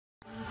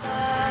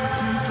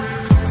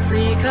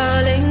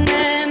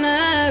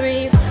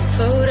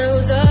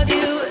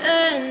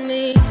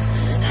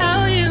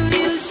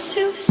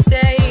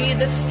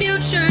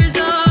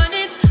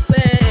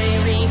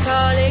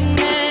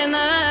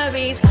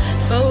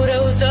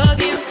photos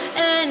of you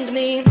and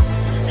me.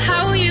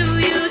 How you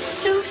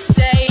used to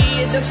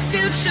say the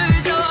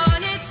future's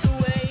on its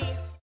way.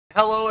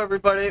 Hello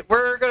everybody,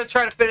 we're going to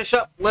try to finish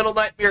up Little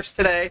Nightmares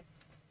today,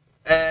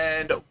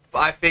 and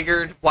I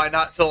figured why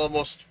not till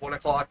almost 1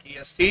 o'clock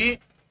EST,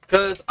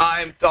 because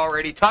I'm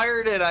already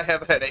tired and I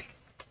have a headache.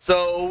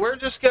 So we're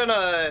just going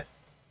to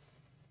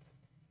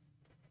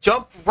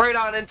jump right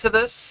on into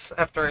this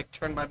after I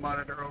turn my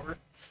monitor over.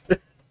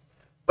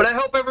 But I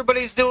hope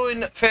everybody's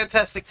doing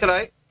fantastic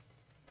tonight.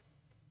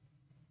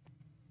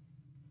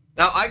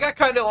 Now, I got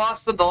kind of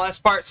lost in the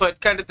last part, so I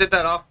kind of did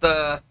that off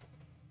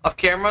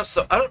camera,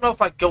 so I don't know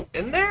if I go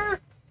in there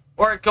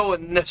or I go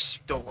in this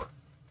door.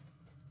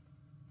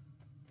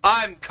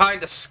 I'm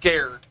kind of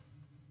scared.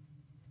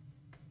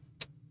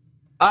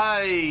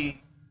 I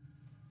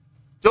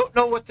don't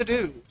know what to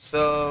do,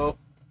 so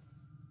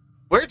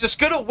we're just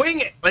gonna wing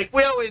it like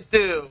we always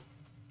do.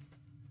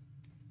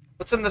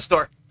 What's in this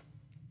door?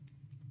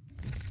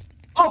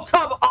 Oh,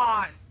 come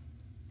on!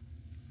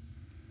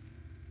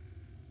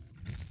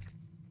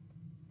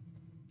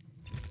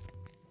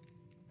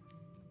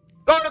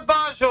 Go to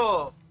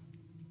Bajo!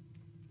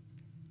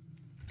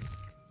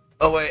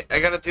 Oh wait, I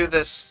gotta do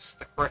this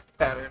the correct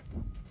pattern.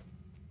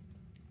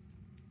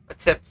 A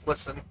tip,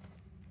 listen.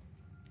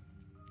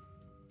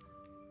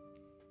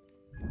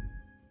 Am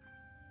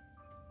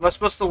I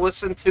supposed to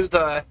listen to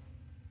the...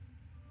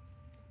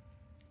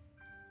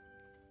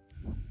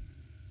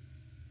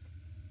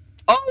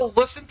 Oh,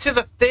 listen to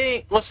the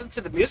thing! Listen to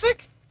the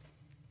music?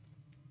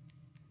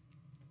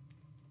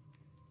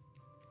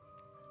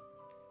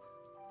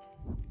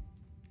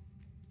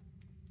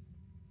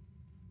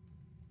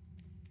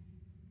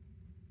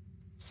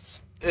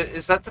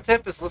 Is that the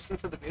tip? Is listen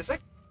to the music?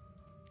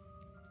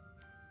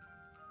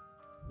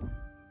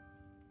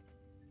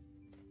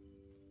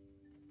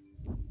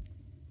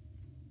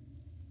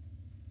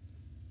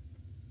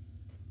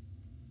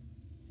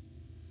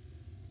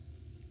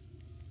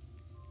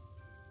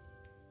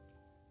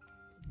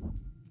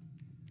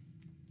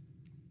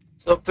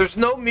 So if there's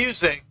no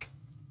music...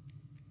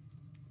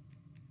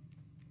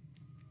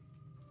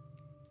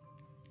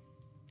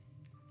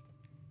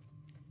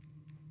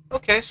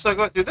 Okay, so I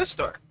go through this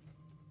door.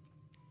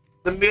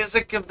 The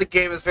music of the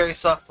game is very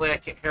softly, I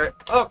can't hear it.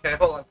 Okay,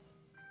 hold on.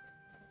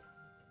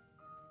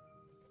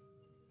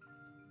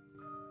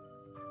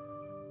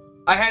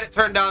 I had it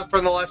turned down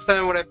from the last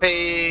time when I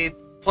played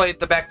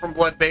the Back from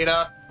Blood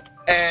beta,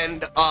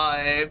 and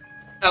I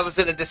was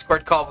in a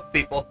Discord call with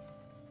people.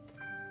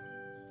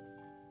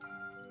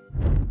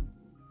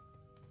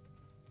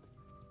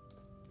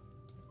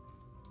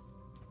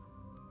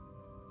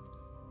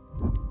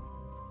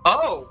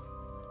 Oh!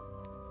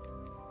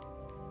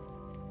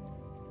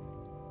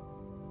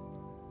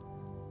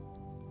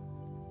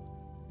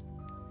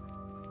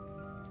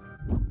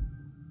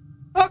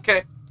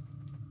 Okay.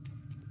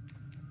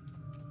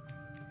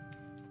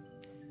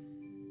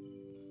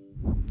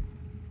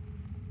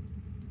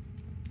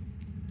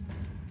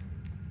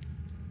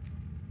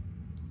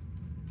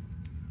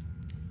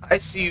 I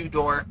see you,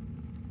 door.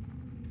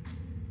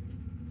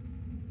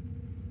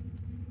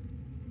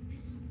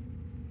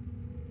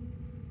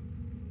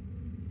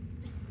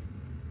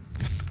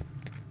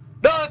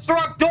 No, that's the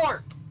wrong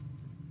door!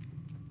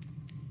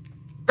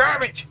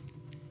 Garbage!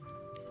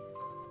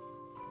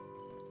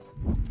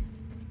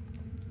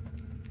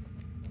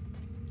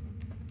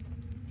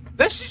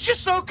 This is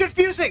just so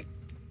confusing!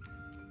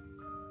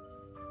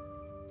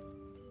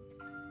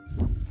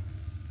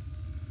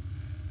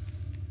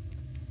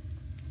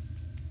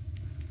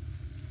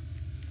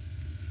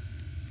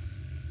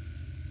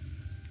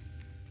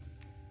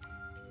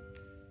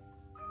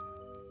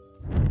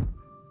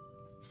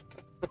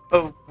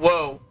 Oh,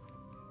 whoa.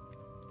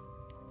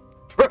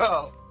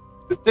 Bro,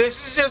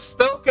 this is just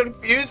so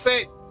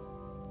confusing.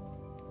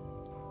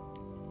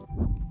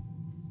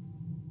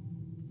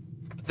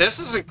 This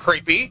isn't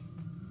creepy.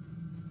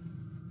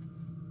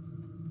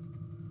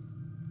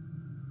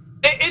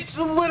 It's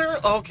literally...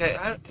 Okay,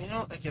 you know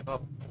what? I give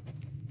up.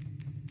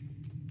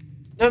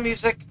 No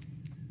music.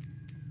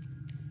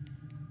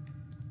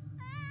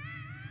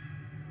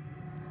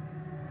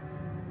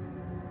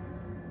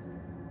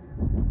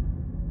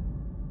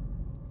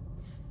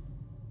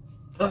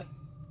 Hold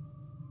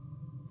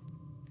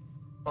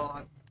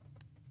on.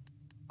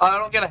 I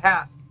don't get a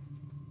hat.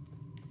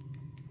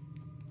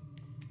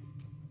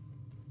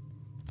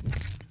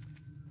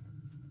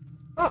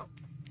 Oh.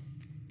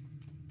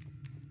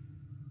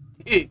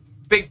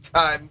 Big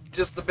time.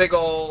 Just a big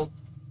old...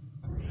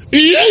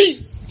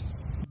 Yay!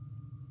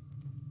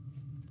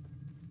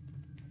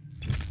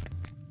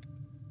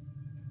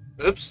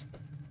 Oops.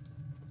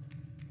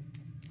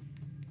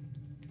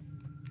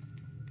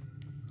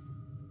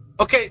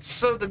 Okay,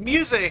 so the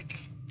music...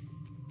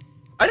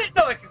 I didn't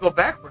know I could go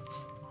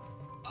backwards.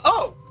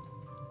 Oh!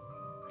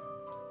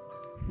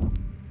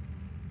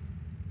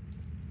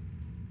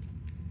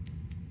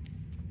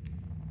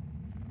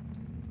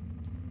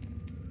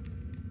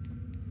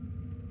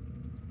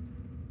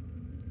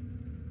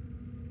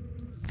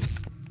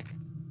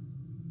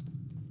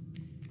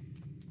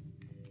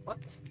 What?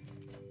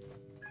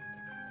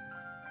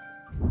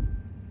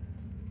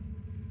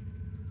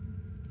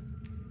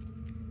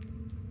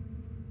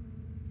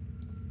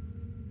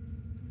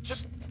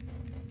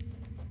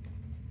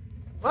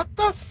 What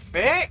the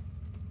frick?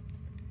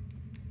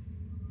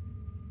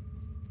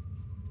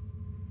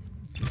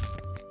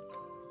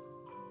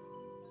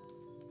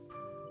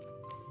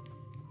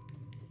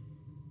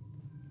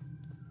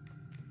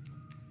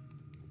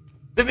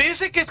 The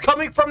music is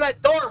coming from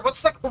that door.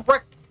 What's the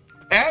correct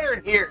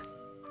pattern here?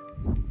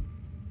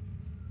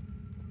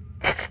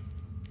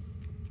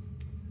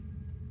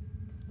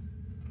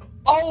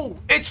 Oh,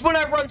 it's when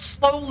I run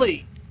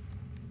slowly.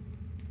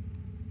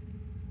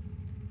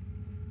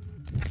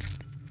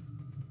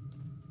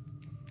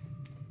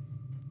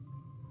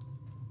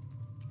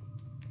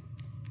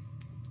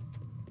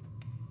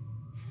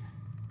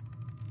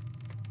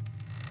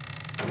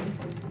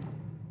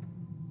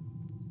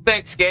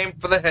 Thanks, game,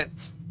 for the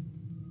hint.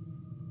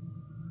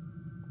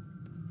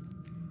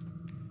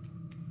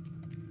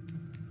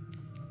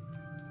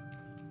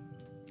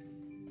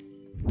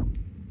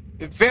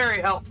 You're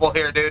very helpful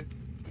here, dude.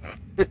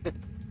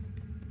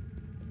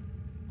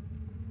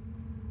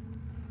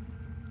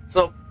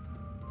 So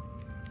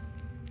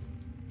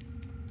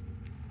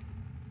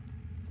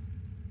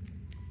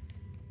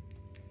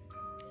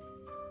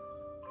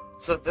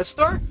this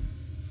door?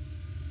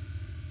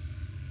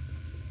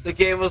 The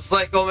game was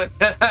like, oh my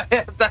god, I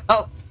have to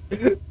help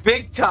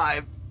big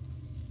time.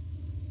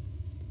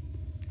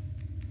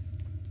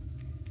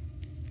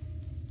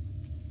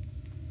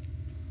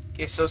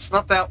 Okay, so it's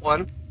not that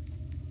one.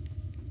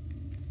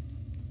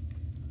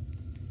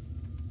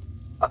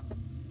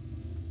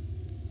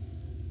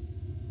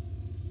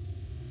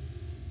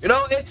 You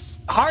know,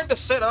 it's hard to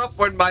sit up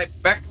when my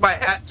back of my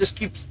hat just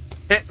keeps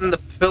hitting the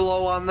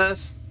pillow on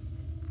this.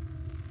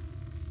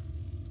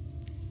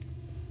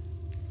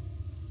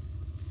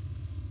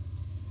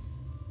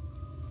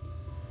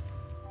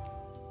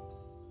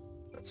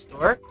 That's the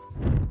door.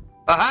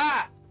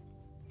 Aha!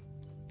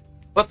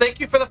 Well, thank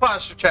you for the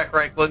posture check,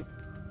 Franklin.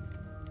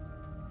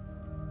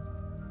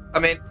 I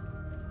mean,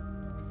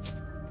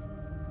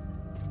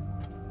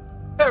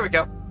 there we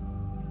go.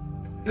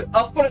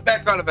 I'll put it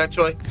back on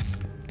eventually.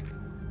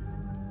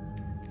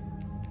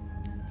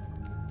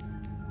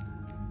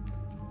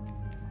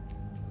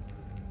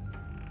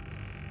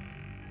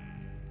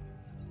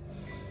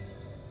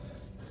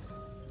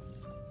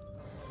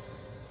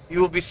 You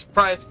will be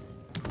surprised.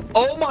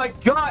 Oh my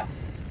god!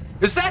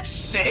 Is that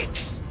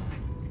 6?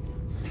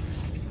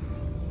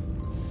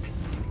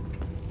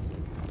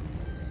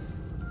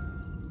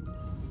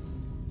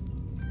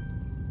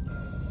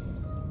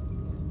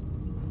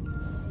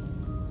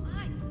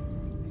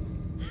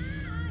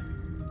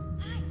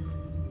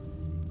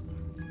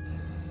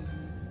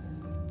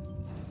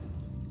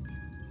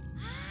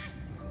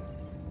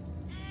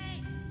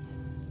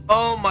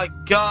 Oh my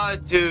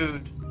god,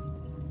 dude.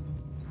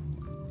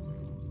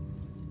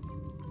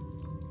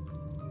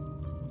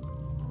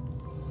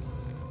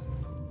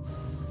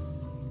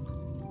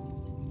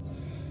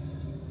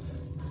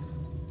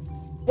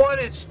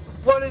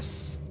 What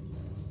is...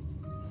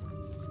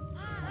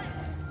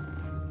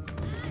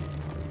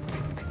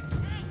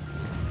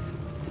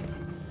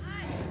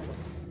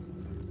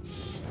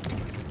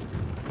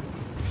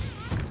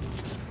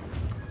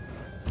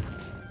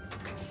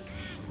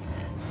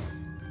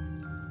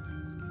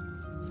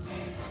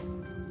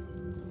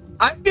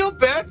 I feel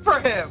bad for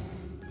him.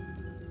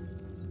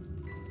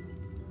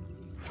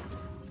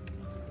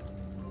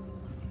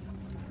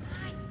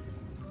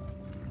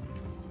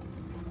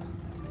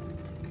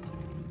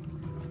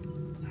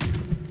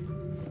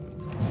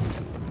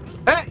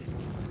 Hey!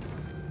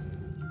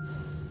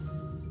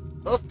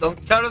 Those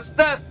doesn't count as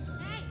death.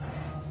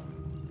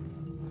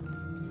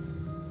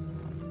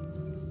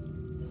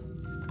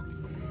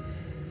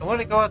 I want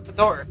to go out the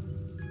door.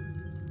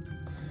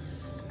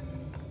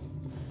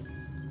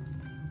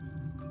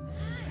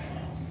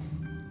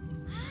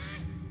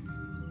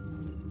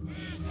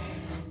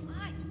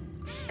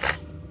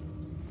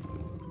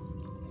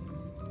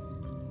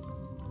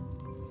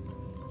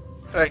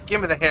 Alright,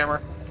 give me the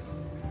hammer.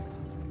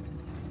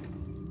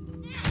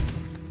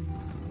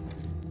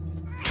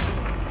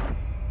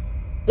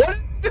 What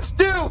did this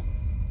do?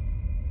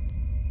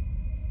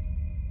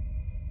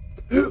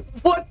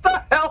 What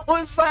the hell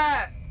was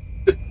that?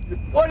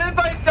 What have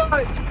I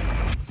done?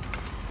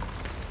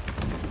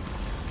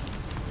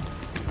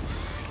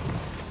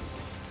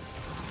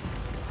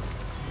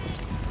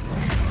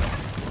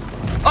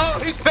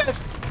 Oh, he's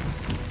pissed.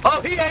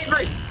 Oh, he's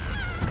angry.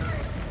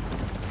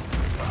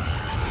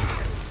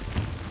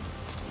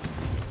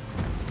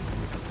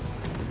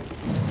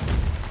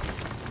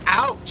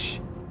 Ouch!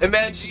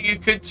 Imagine you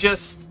could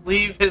just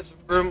leave his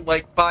room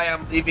like, bye,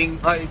 I'm leaving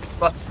my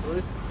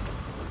responsibilities.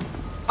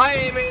 Hi,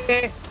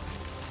 Amy!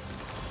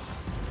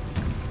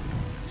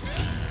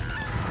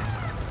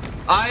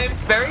 I am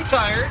very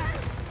tired.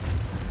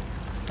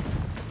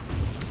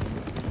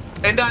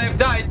 And I have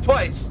died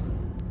twice.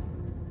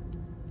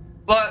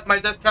 But my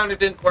death counter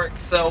didn't work,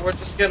 so we're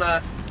just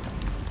gonna...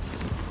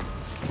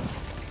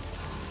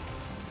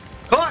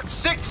 Come on,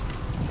 6!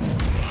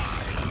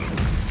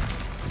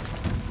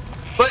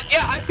 But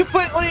yeah, I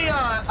completely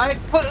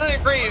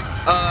agree,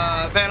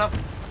 Vanna.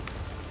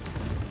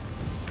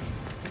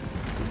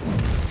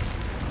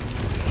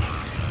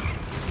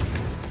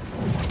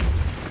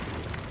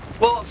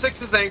 Well,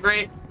 Six is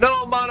angry.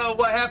 No, Mono,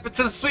 what happened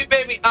to the sweet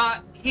baby?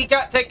 He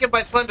got taken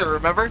by Slender,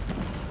 remember?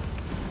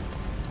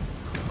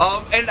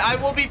 And I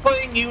will be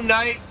playing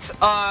Unite,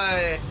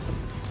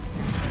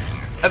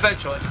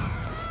 eventually.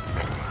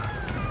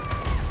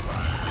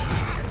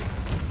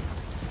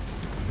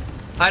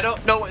 I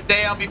don't know what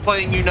day I'll be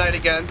playing Unite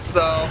again,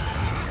 so...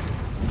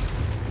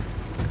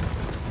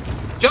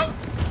 Jump!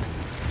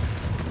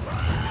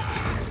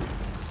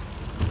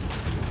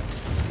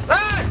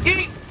 Ah!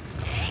 Yeet!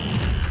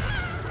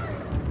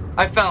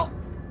 I fell.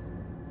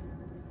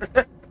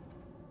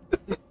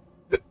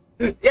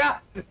 Yeah,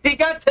 he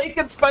got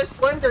taken by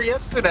Slender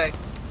yesterday.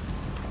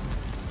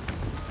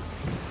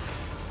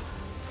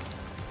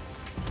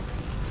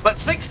 But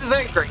Six is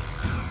angry.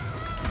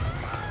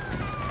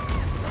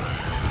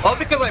 All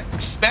because I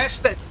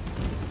smashed that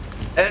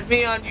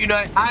enemy on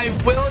Unite. I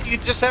will, you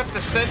just have to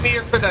send me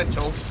your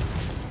credentials.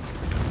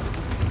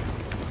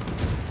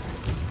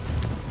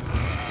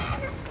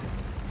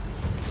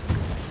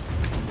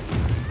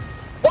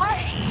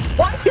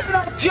 Why can't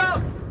I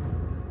jump?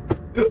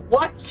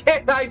 Why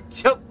can't I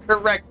jump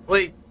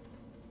correctly?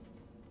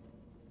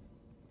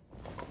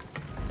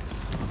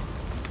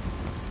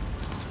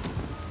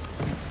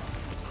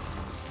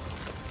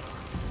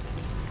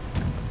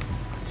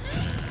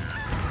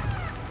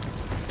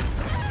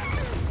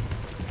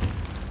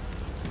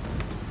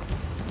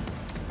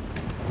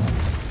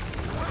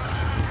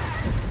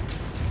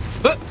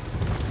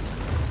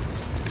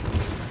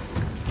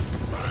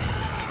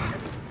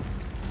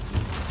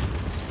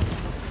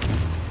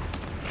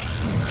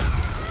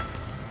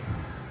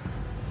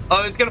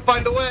 Oh, he's gonna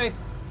find a way.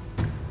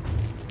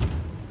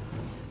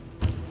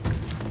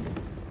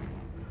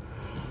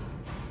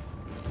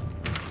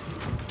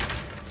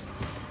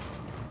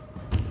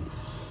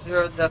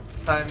 Zero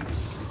death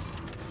times.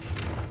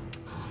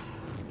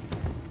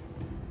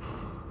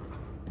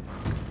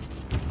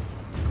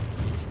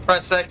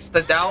 Press X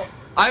to doubt.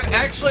 I've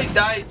actually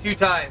died 2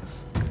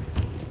 times.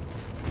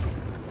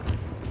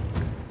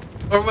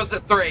 Or was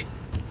it 3?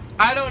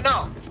 I don't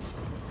know.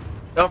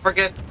 Don't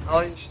forget,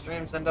 all your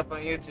streams end up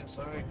on YouTube,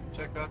 so we can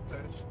check out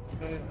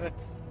those.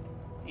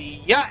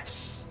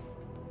 Yes!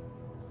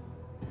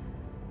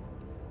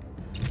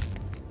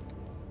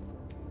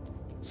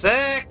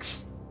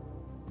 6!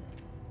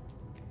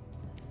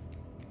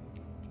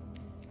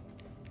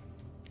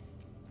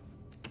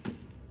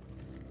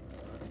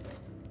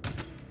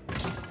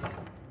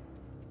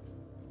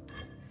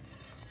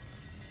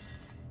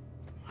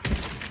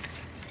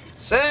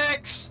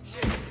 Six!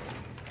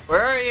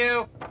 Where are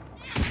you?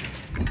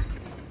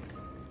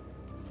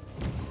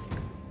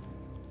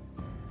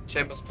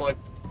 Shameless plug.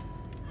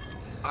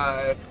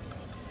 I'm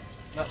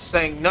not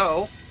saying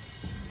no.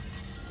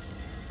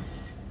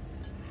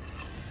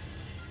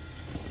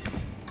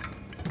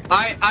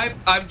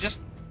 I'm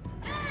just...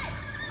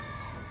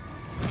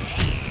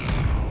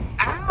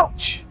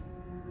 Ouch!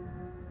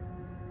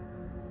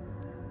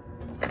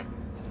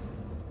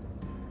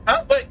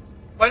 Oh, wait.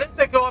 Why didn't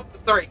they go up to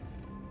 3?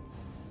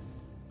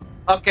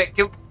 Okay,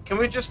 can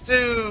we just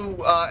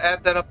do,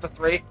 add that up to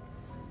 3?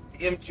 The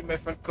MG, my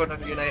friend, code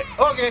on Unite.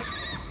 Okay.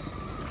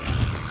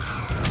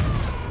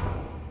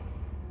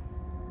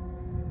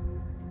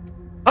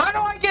 How do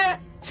I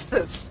get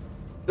this?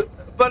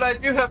 But I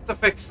do have to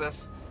fix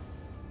this.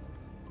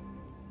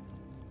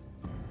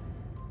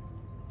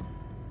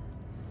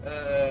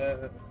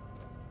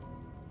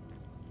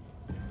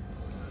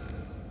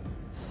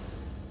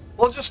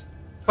 We'll just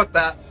put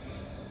that.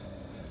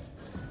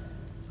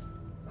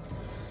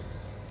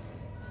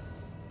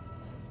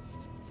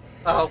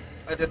 Oh,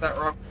 I did that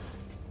wrong.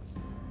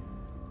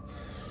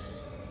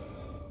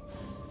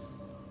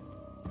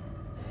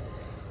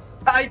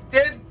 I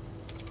did.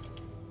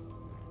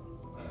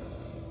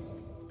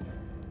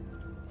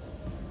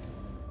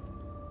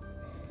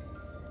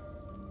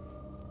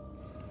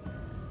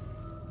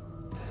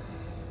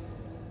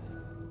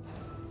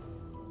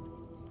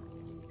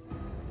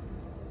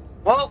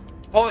 Well,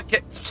 Bullet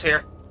Kit's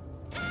here.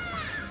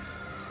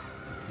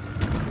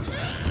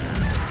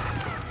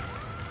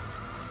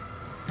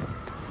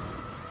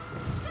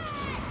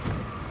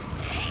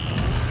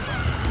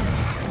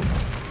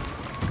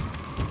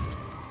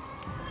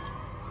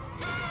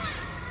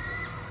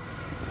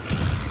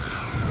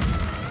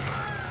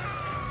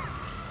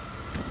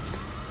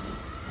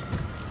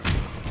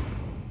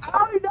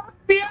 Oh, he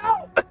knocked me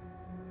out!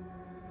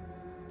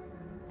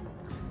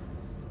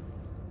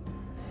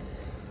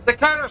 The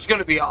counter's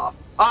gonna be off.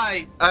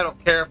 I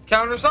don't care if the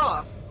counter's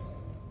off.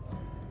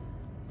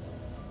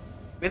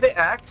 With the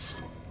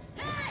axe.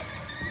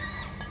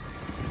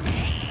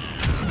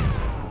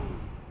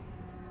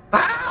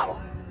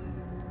 Ow!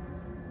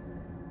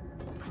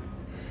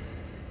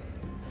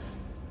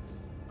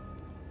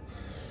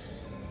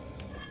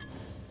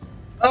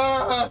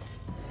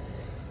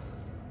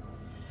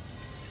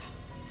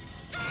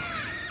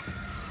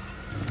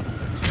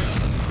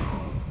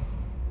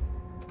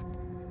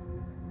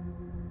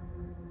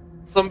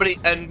 Somebody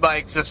end my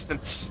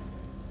existence.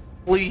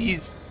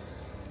 Please.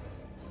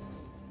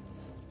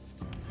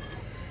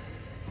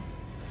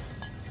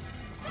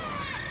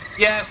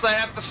 Yes, I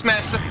have to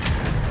smash the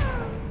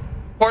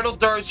portal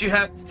doors. You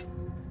have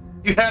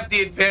the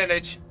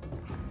advantage.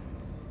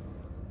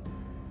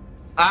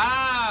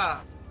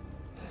 Ah!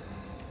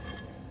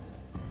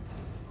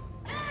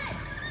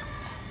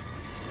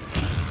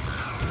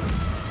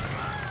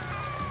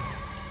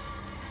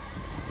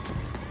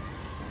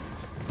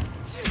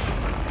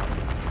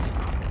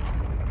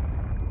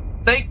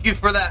 Thank you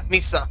for that,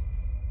 Misa.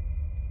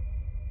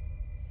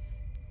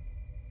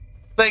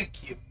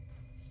 Thank you.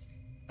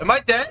 Am I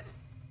dead?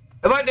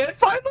 Am I dead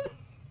finally?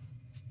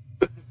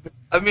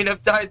 I mean,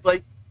 I've died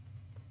like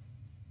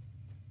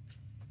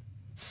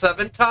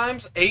 7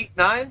 times, 8,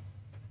 9?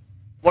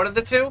 One of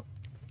the two?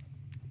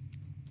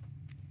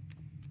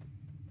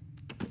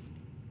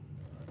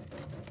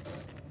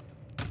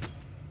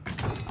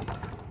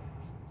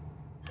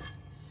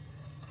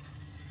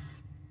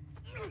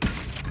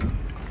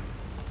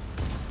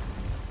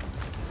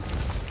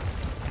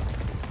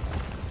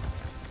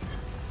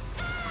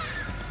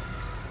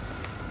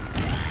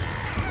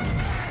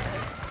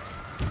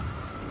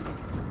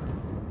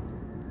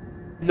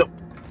 Nope.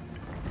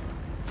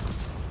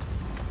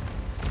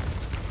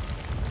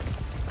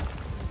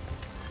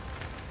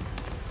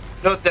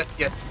 No death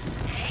yet.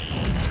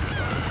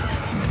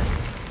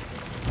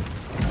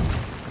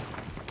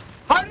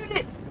 How did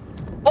it?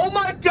 Oh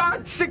my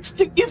god, 6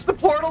 gets the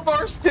portal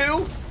doors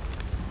too?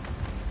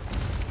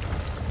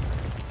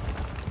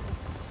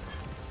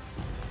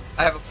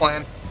 I have a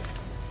plan.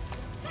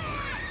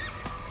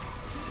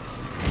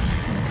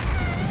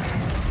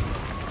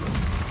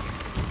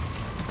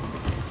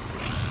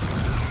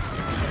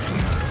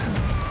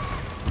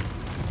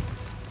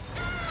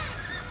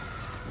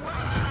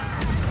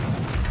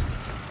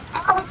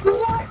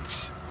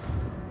 What?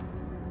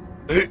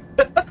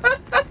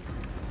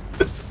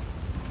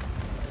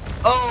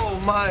 Oh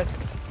my.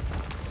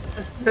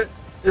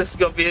 This is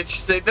gonna be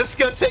interesting. This is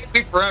gonna take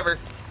me forever.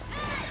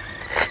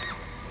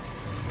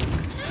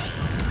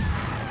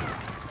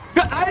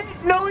 I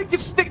didn't know he could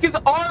stick his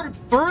arm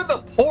through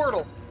the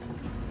portal.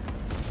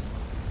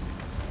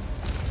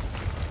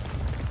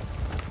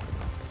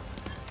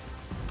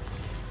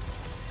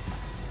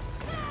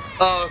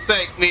 Oh,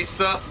 thank me,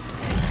 sir.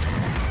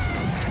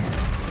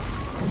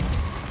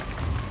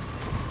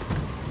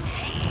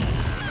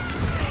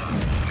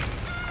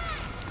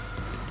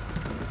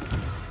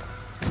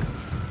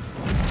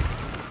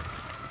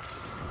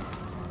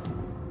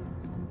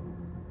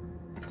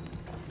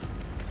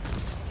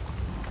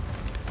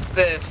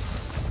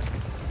 This.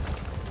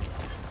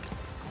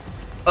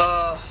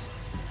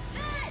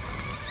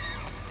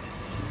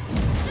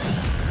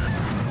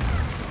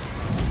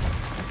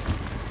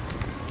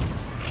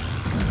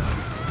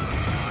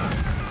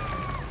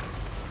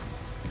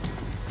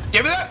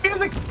 Give me that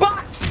music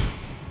box!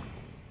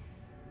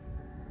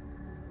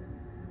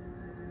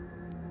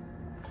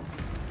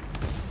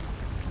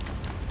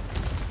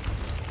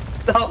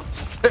 No,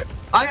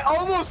 I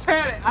almost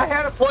had it. I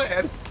had a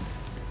plan.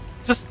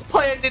 Just the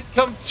plan didn't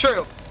come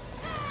true.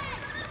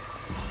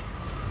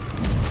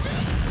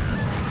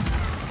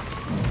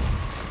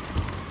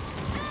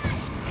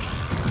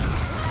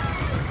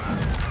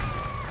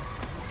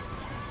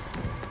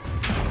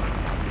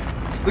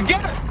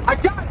 Get it! I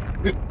got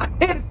it! I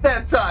hit it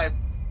that time.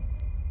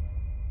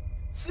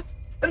 This is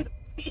gonna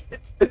be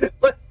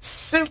like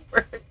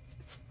super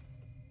interesting.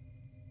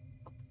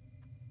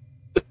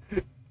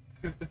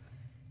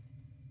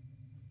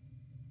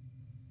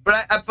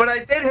 But I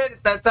did hit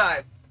it that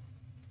time.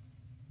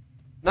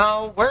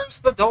 Now, where's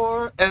the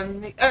door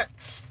and the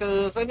X?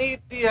 Cause I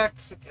need the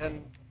X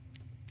again.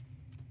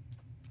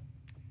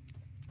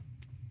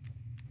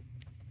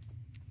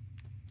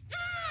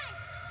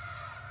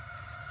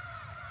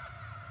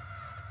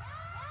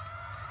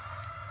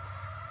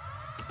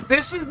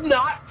 This is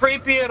not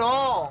creepy at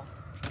all.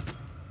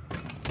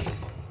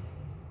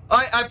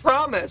 I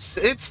promise,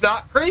 it's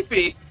not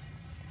creepy.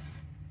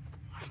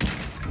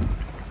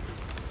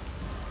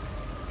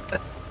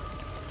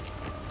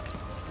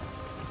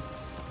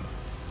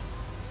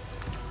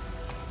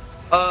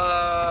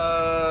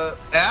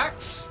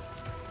 Axe?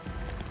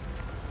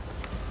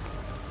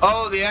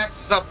 Oh, the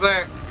axe is up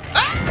there.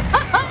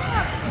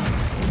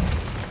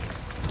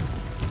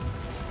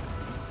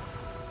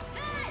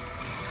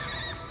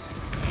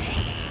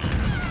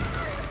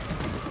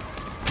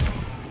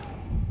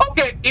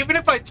 Okay, even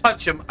if I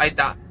touch him, I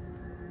die.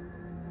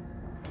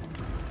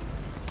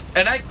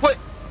 And I quit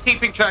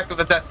keeping track of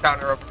the death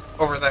counter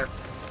over there.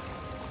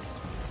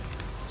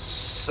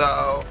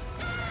 So...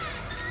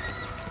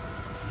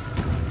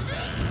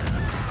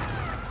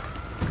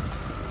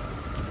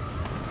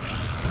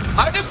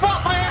 I just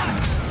want my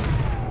axe!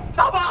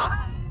 Come on!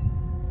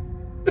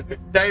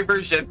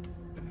 Diversion.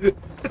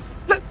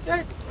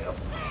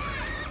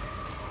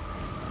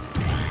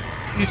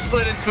 He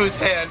slid into his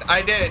hand.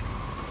 I did.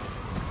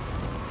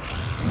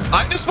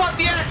 I just want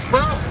the axe, bro!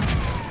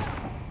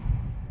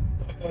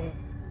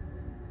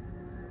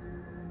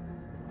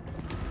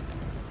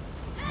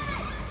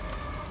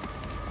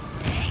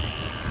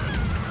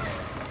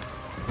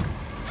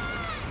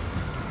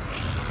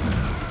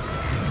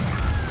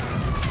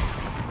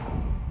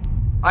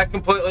 I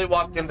completely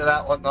walked into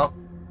that one, though.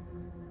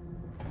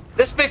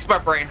 This makes my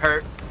brain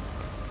hurt.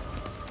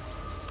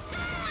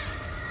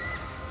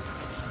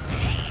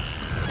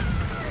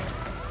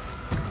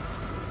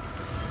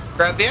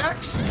 Grab the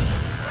axe.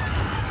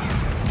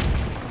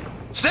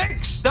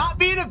 6! Stop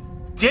being a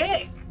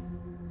dick!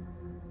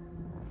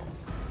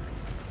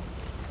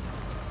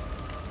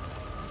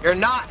 You're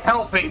not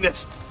helping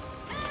this.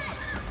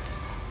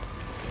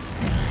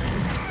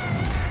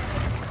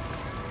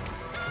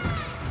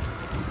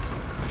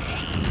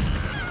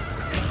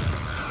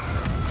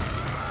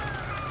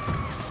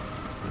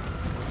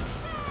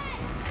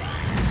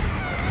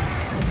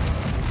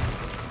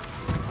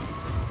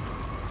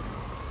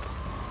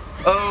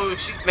 Oh,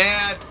 she's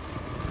mad.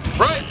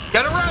 Run!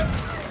 Gotta run!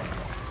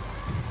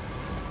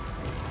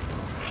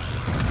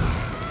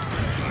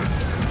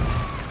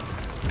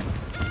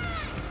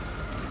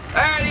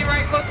 Alrighty,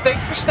 right click.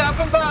 Thanks for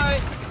stopping by.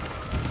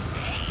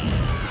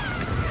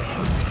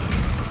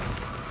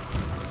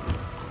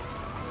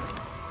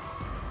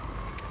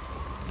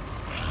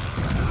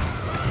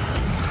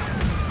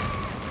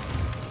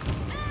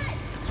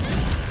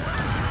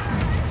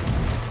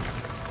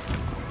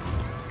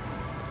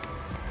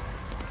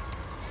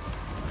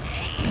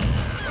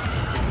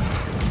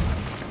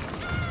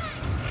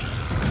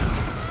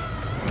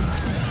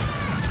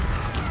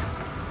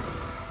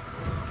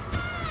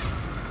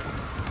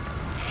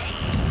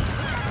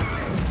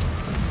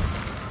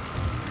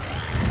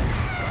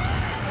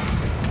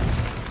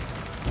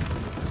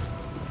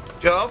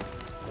 Jump.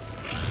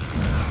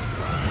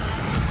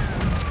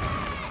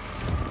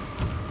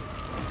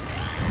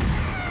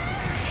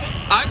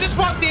 I just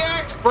want the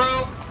axe,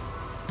 bro.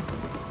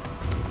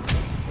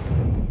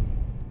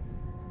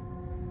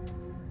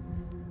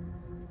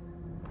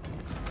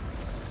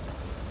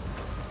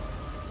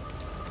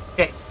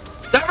 Okay,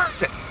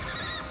 diversion.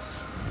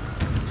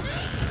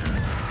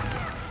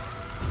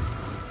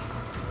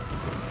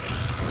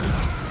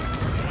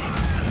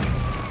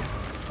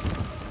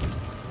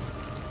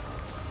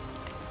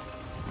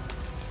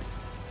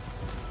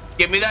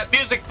 Give me that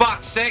music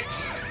box,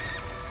 6.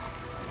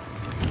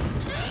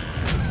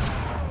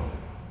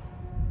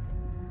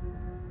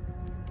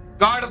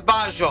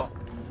 Garbaggio.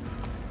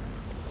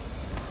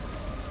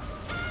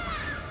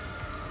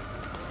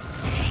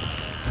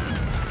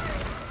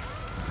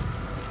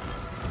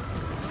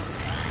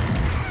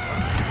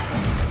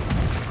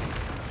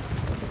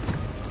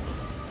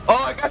 Oh,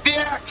 I got the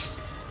axe.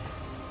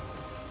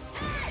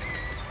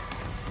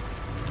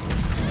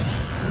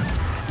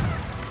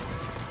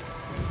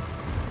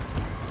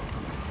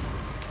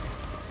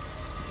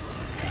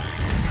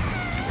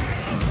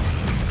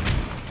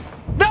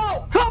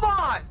 No, come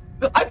on!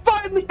 I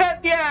finally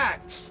had the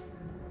axe.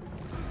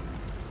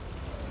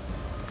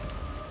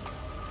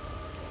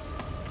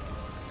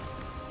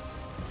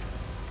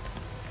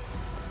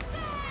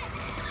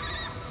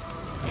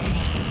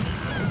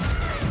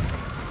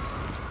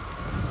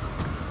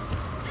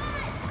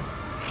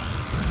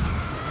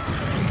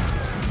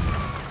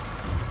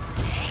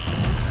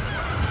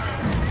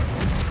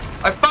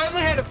 I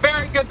finally had a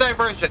very good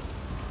diversion.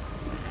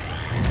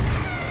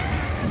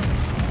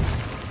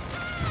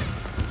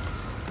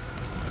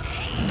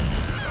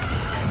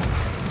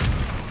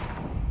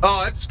 Oh,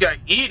 I just got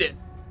eaten.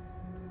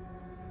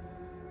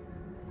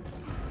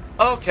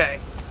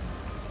 Okay.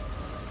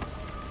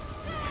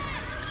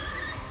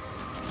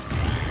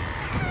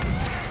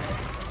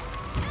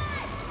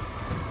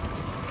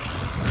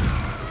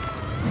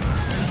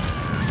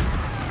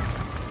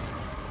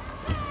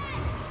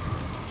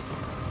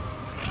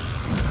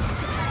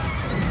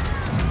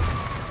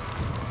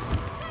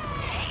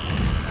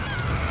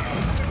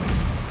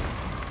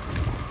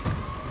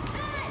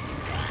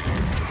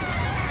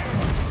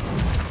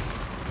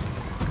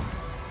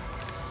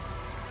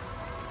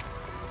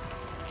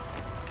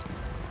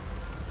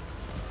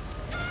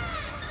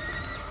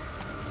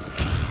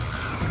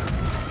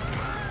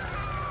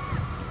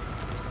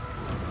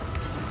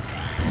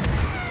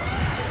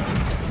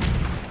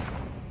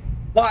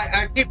 Why?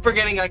 I keep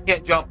forgetting I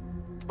can't jump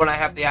when I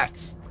have the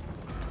axe.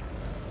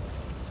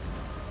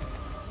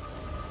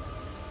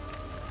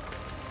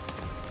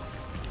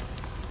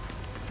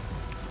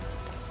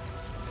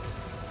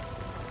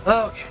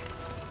 Okay.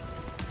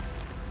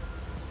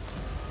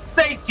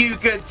 Thank you,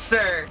 good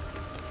sir.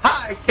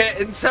 Hi,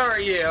 kittens. How are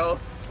you?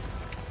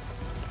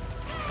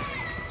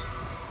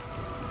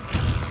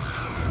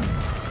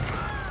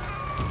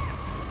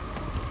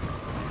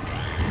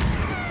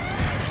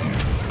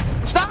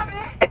 Stop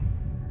it!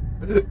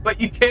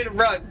 But you can't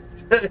run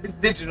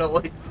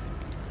digitally.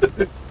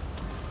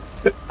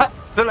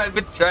 That's what I've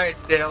been trying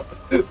to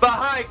do. But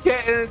hi,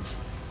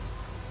 kittens.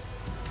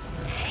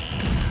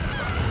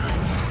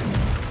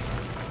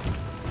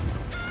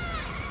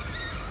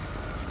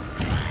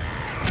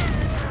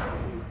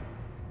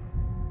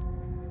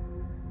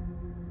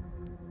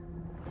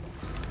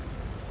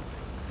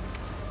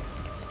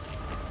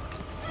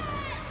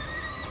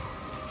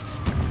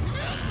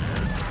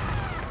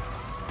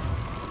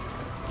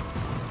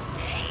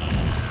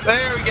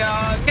 There we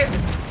go.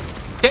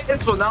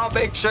 Kittens will now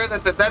make sure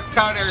that the death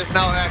counter is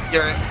now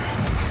accurate.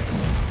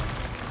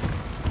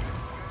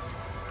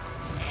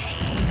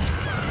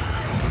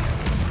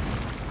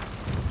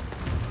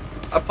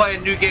 I'm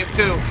playing New Game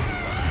 2.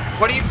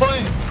 What are you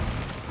playing?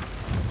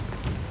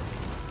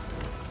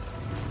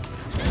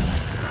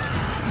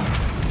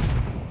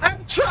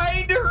 I'm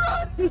trying to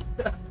run!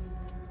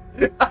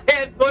 I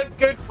had one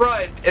good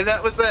run, and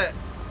that was it.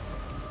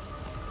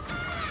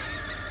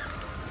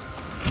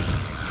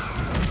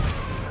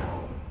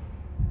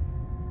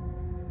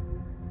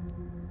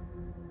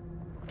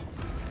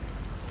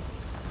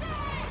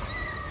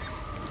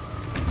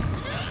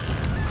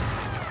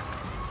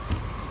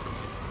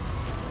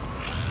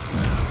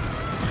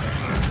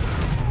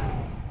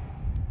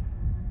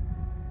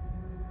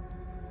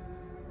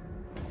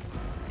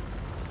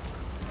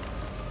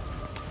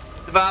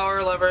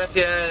 Devour,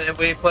 Labyrinthia, and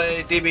we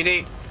played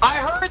DBD. I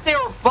heard they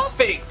were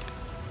buffing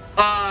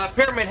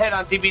Pyramid Head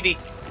on DBD.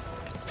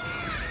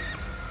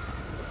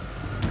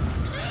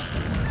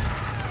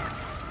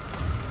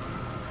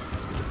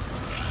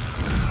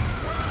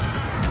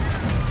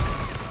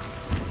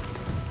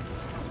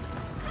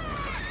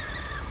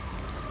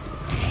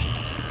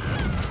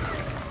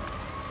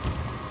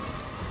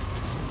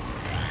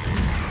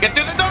 Get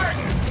through the door!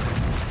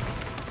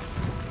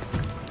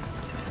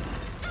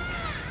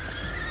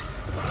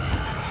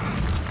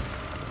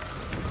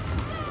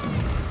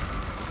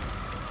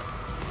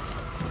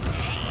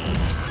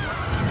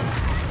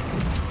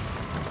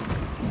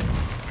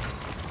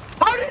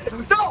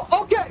 No,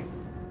 okay.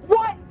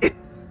 What?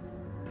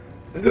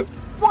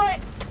 What?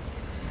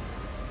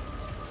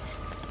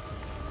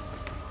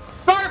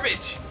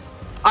 Garbage.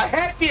 I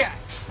had the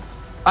axe.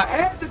 I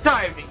had the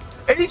timing.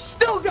 And he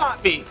still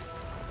got me.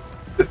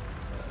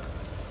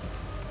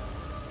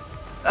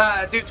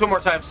 Do it 2 more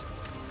times.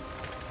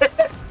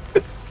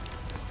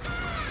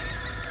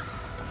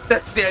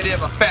 That's the idea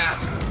of a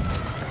fast.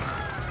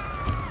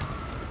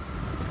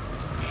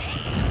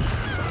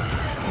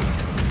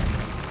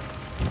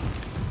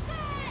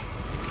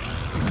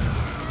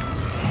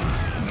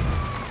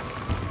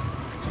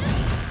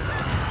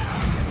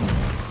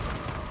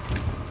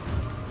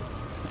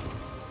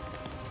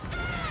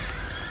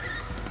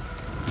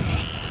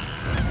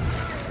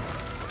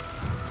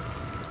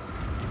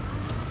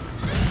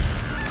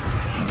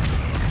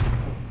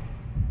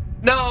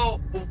 No,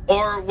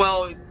 or,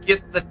 well,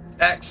 get the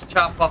axe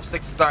chop off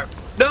Six's arm.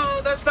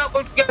 No, that's not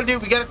what we gotta do.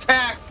 We gotta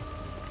attack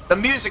the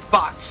music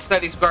box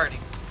that he's guarding.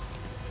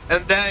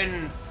 And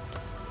then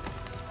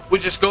we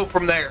just go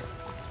from there.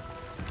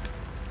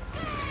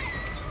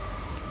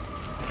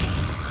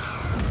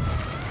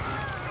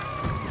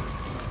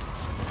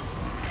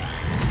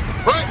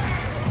 Right!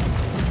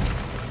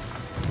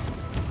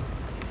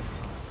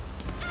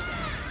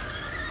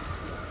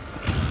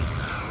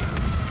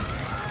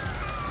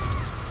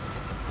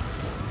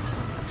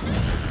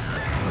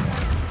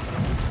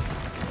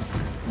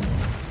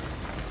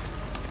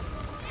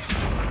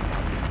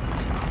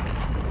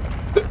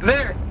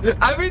 There!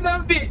 I mean, that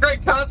would be a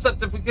great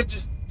concept if we could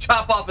just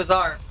chop off his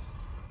arm.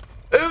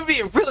 It would be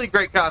a really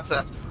great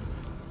concept.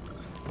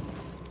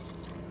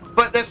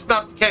 But that's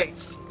not the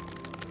case.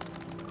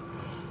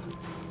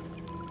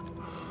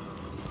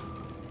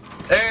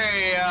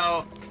 There you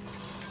go.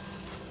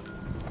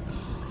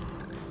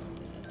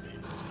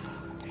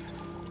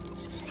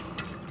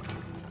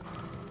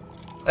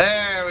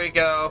 There we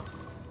go.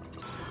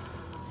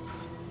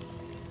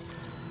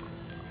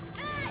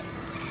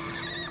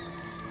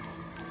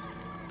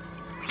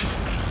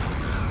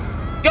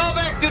 Go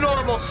back to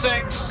normal,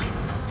 Six.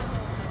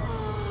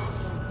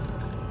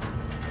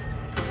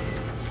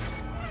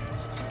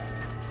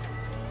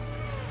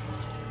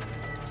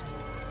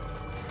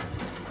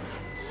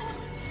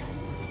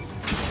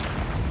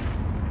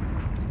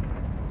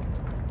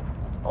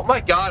 Oh my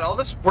god, all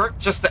this work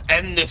just to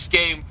end this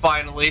game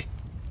finally.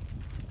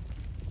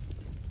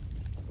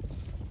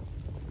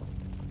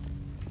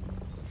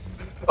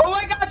 Oh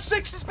my god,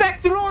 Six is back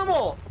to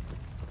normal!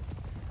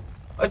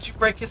 Why'd you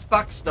break his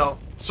box though?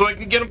 So I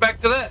can get him back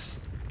to this.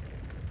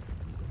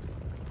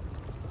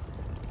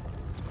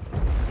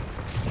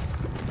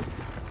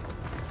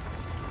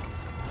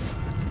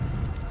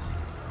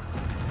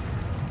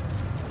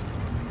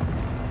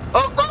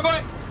 Oh, wrong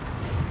way!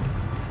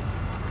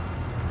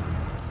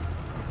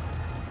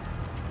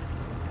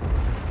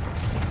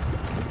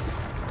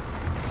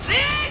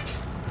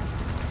 Six!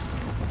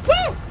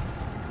 Woo!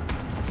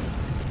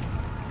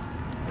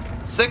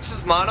 Six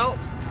is mono.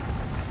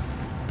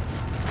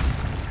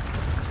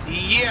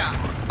 Yeah,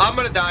 I'm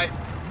gonna die.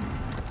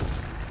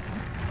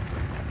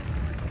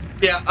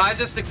 Yeah, I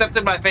just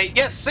accepted my fate.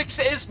 Yes, Six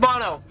is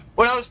mono.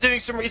 When I was doing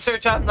some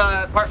research on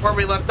the part where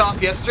we left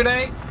off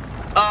yesterday,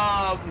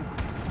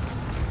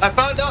 I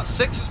found out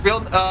Six's real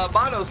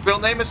mono's real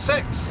name is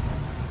Six.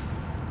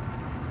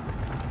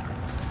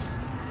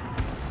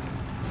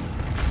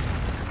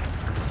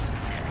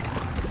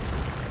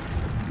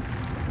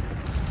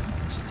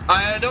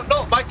 I don't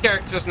know what my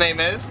character's name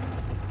is.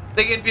 I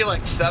think it'd be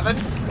like 7.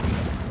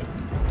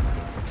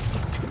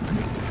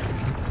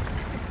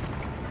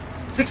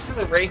 Six is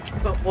a rank,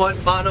 but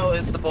 1 mono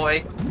is the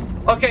boy.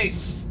 Okay,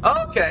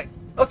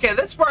 okay.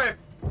 That's where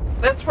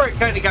it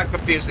kind of got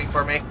confusing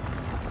for me.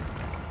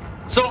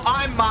 So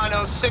I'm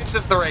mono, 6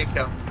 is the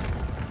Reiko.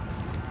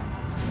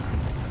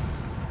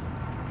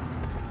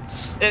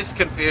 is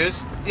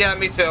confused. Yeah,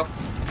 me too.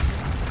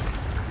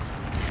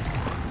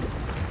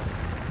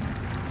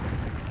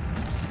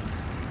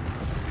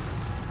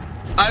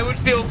 I would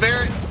feel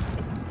very...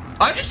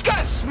 I just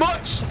got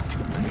smushed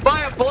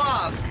by a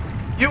blob.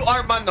 You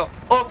are Mano.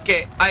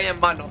 Okay, I am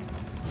Mano.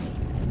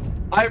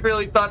 I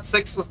really thought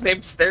 6 was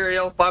named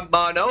Stereo if I'm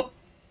Mano.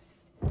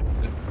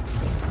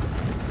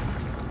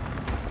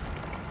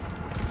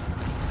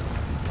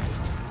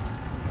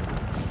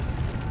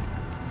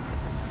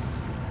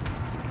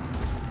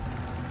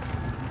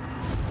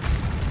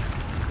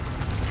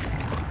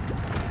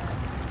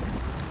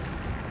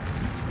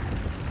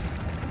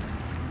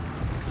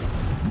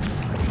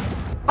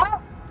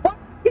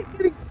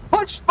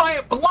 Punched by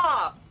a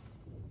blob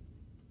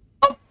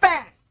of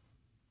fat.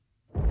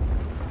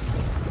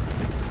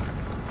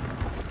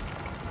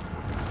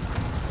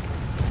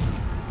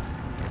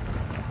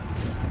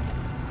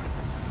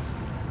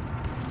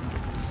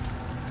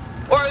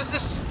 Or is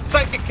this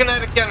psychic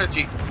kinetic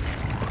energy?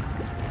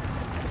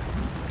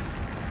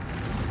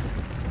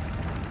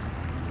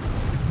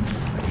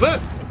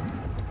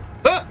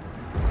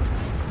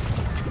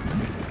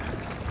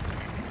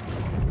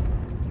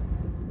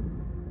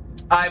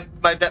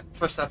 My depth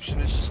perception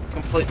is just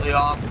completely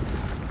off.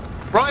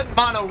 Run,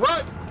 Mono,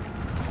 run!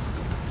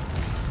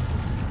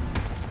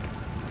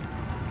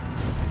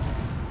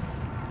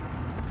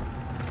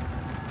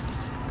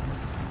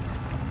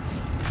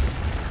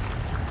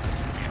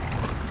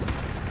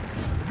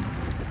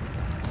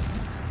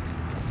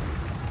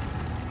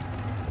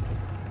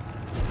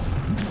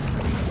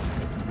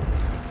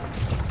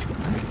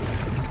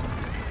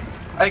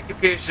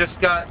 Just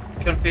got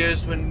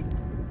confused when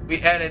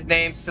we added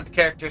names to the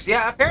characters.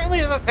 Yeah, apparently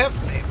they've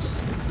had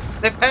names.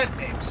 They've had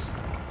names.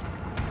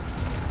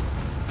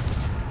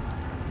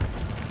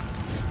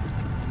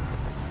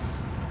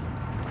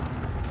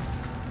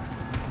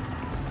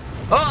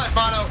 Alright,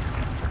 Mono.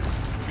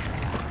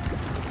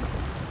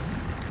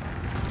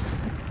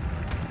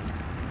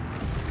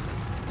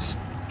 Just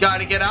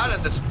gotta get out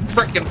of this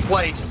frickin'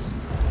 place.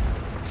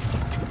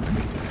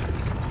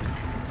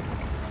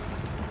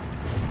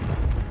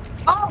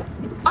 Oh!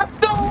 I'm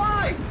still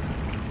alive!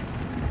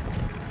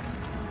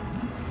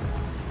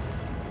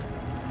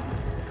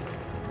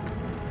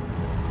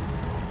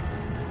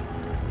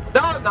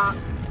 No, I'm not.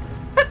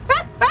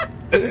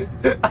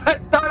 I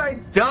thought I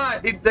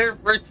died there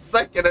for a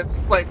second.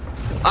 It's like,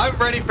 I'm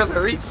ready for the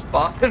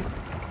respawn.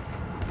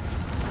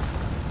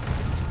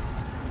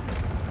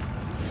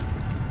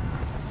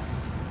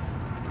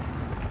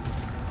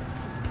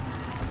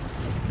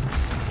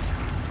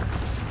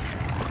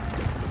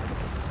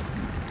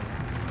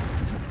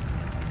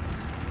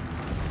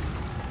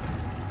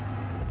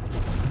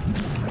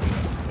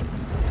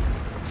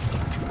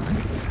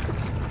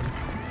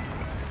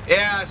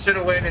 Yeah, I should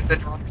have waited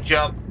to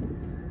jump.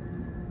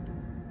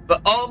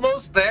 But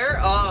almost there?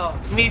 Oh,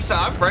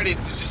 Misa, I'm ready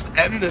to just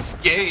end this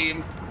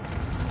game.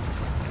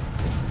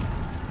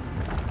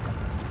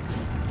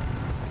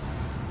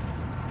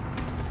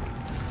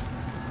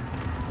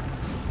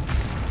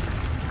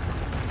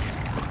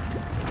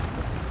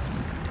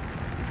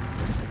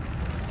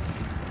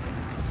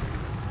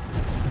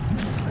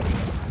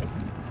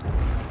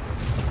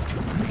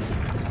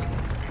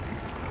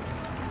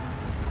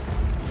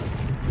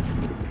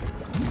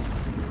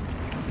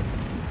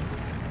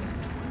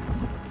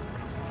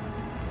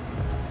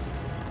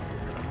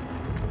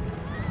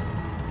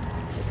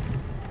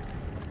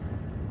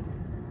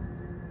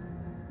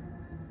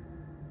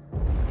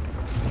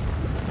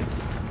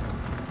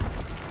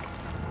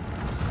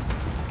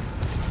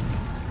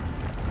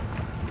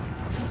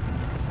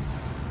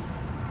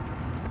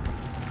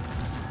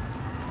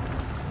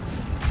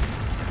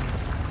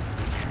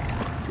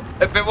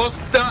 If it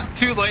was not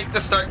too late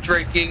to start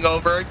drinking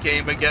over a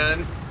game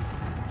again.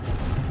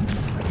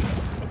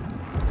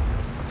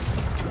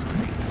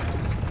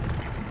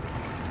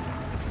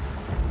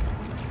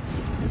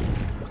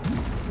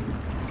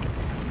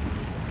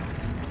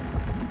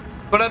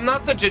 But I'm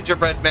not the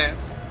gingerbread man.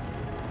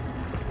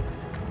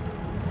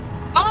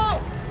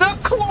 Oh! The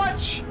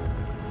clutch!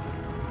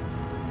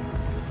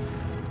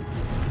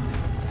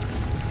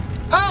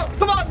 Oh!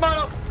 Come on,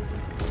 Mono!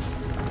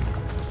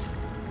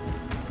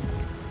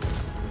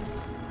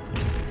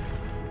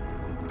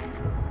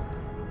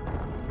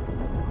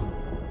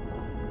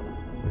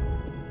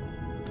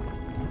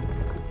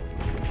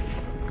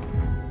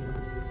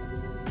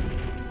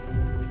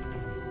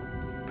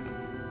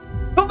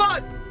 Come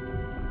on!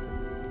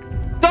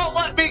 Don't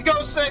let me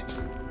go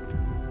 6!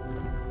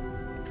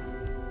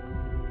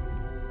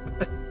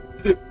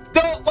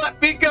 Don't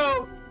let me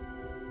go!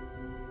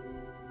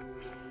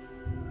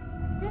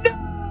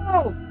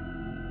 No!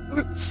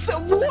 So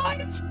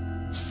what?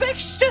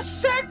 6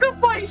 just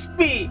sacrificed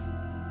me!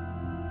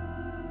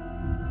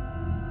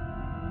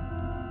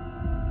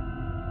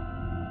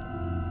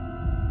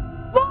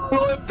 Long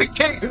live the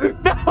king!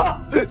 No!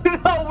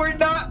 No, we're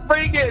not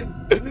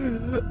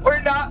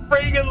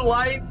bringing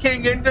Lion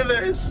King into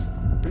this!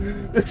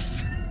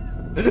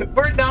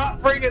 We're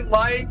not bringing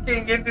Lion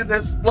King into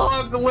this.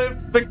 Long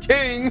live the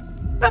king!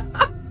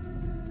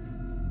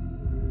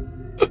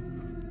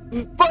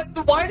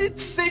 But why did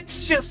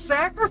Six just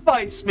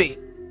sacrifice me?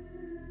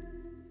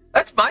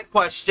 That's my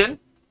question.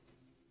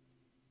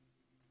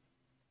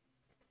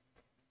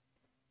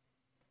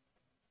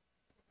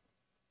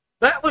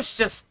 That was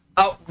just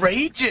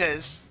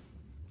outrageous.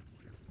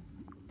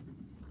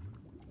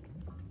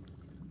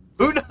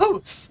 Who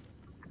knows?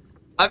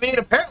 I mean,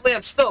 apparently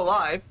I'm still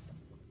alive.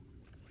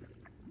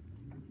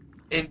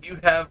 And you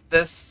have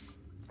this.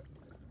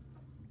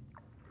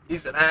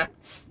 He's an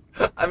ass.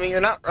 I mean, you're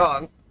not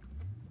wrong.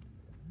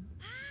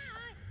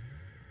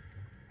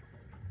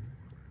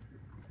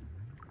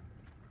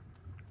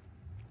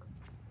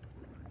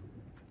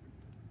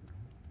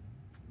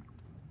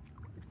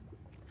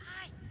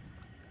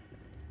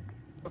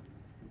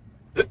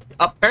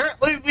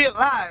 Apparently we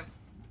alive.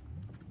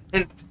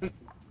 And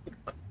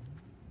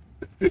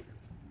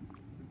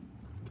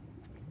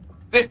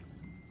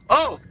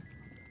oh.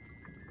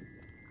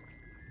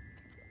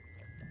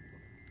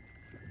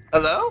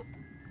 Hello?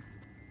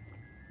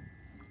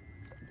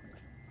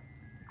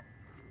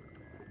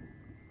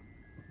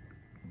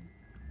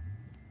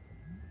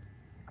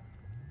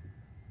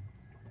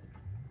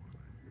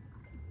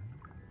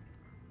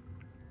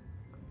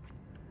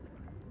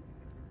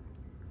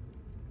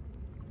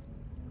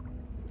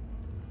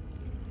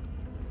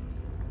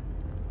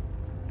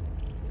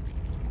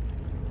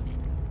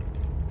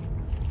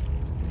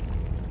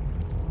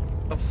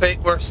 A fate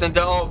worse than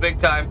oh, big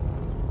time.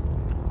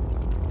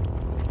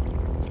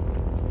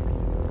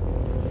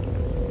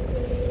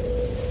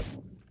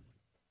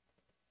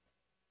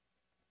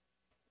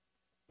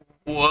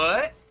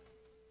 What?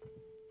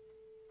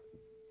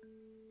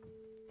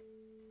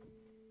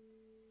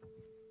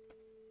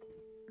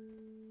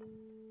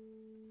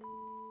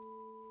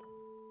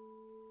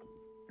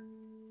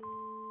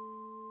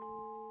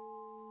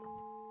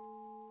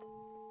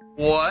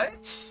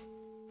 What?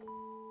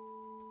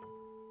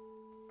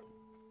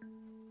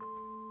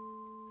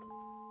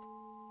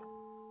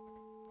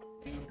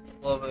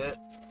 Love it.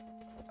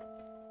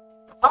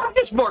 I'm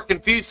just more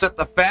confused at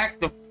the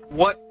fact of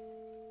what,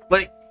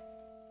 like,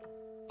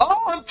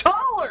 oh, I'm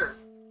taller!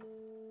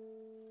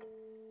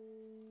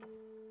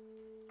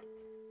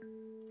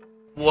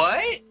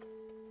 What?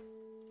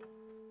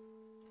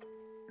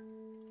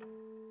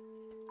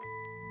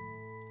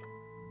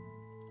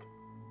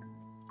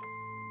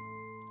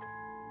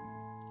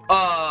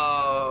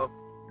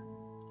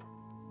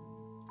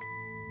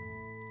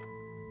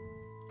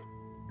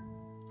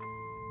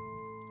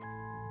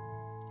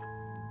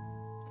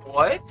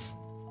 What?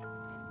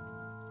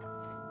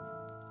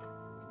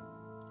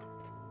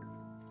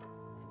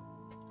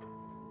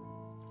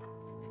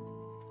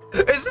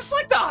 Is this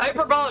like the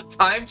hyperbolic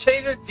time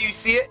changer? Do you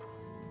see it?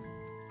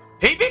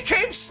 He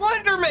became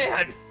Slender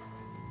Man!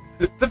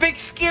 The big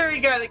scary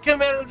guy that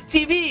came out of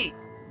the TV!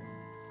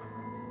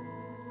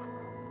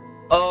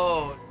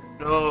 Oh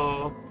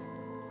no.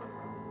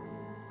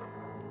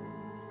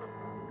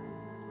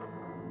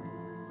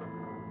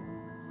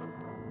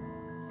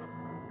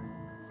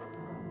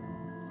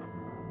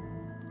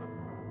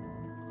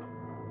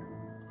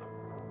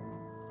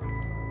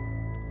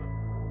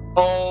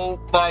 Oh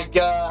my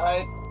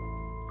god.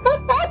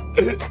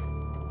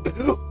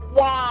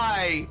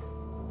 Why?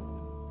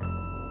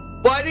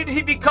 Why did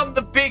he become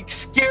the big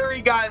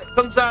scary guy that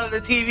comes out of the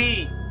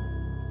TV?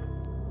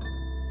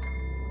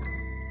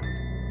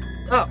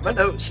 Oh, my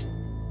nose.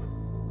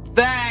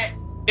 That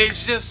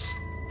is just...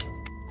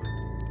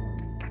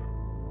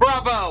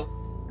 Bravo!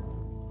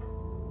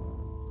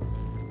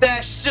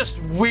 That's just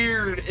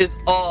weird as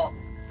all.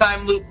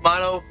 Time loop.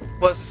 Mono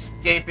was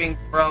escaping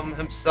from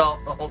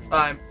himself the whole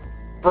time.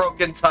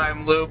 Broken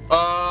time loop.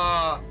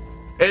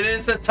 It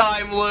is a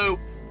time loop.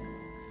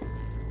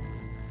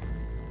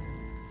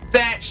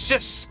 That's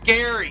just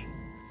scary.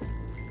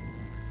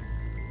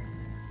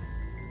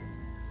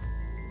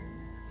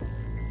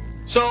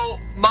 So,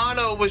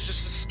 Mono was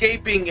just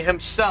escaping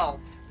himself.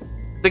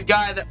 The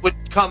guy that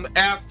would come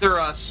after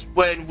us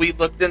when we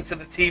looked into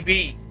the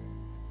TV.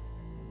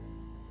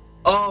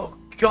 Oh,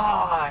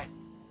 God.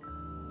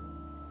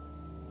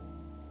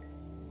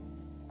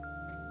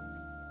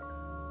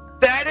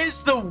 That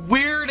is the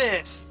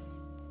weirdest.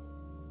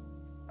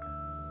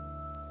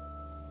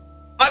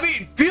 I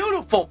mean,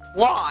 beautiful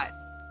plot.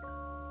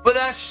 But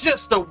that's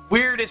just the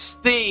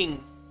weirdest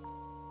thing.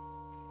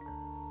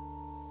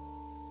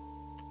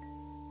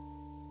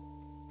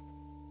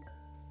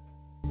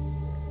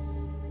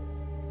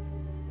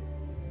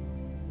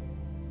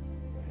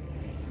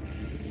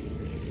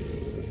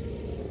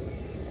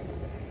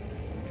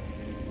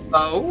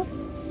 Oh?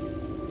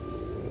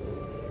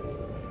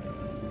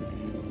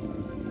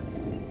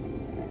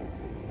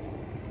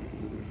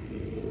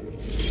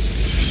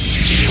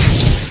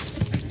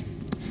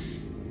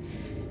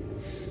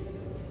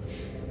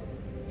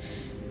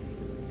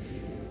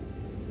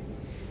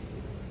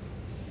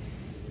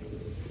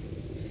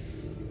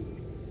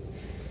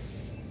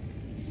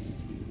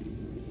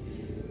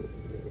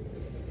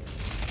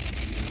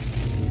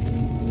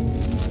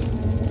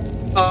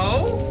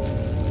 Oh?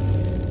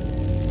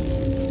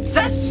 Is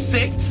that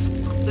 6?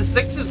 The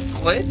 6 is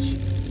glitch?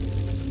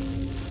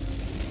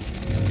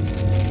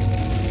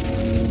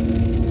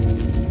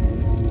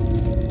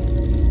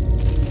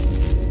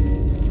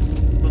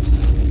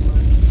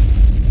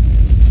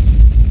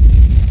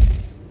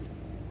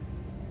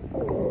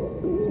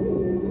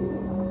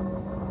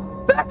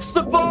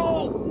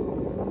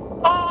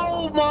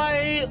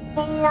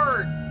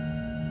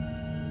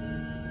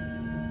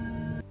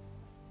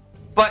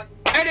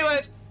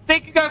 Anyways,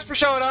 thank you guys for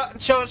showing up and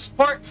showing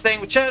support,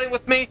 staying with chatting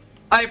with me.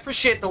 I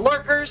appreciate the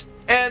lurkers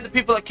and the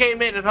people that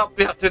came in and helped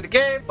me out through the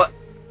game. But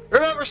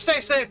remember, stay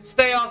safe,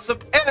 stay awesome,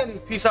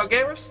 and peace out,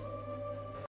 gamers.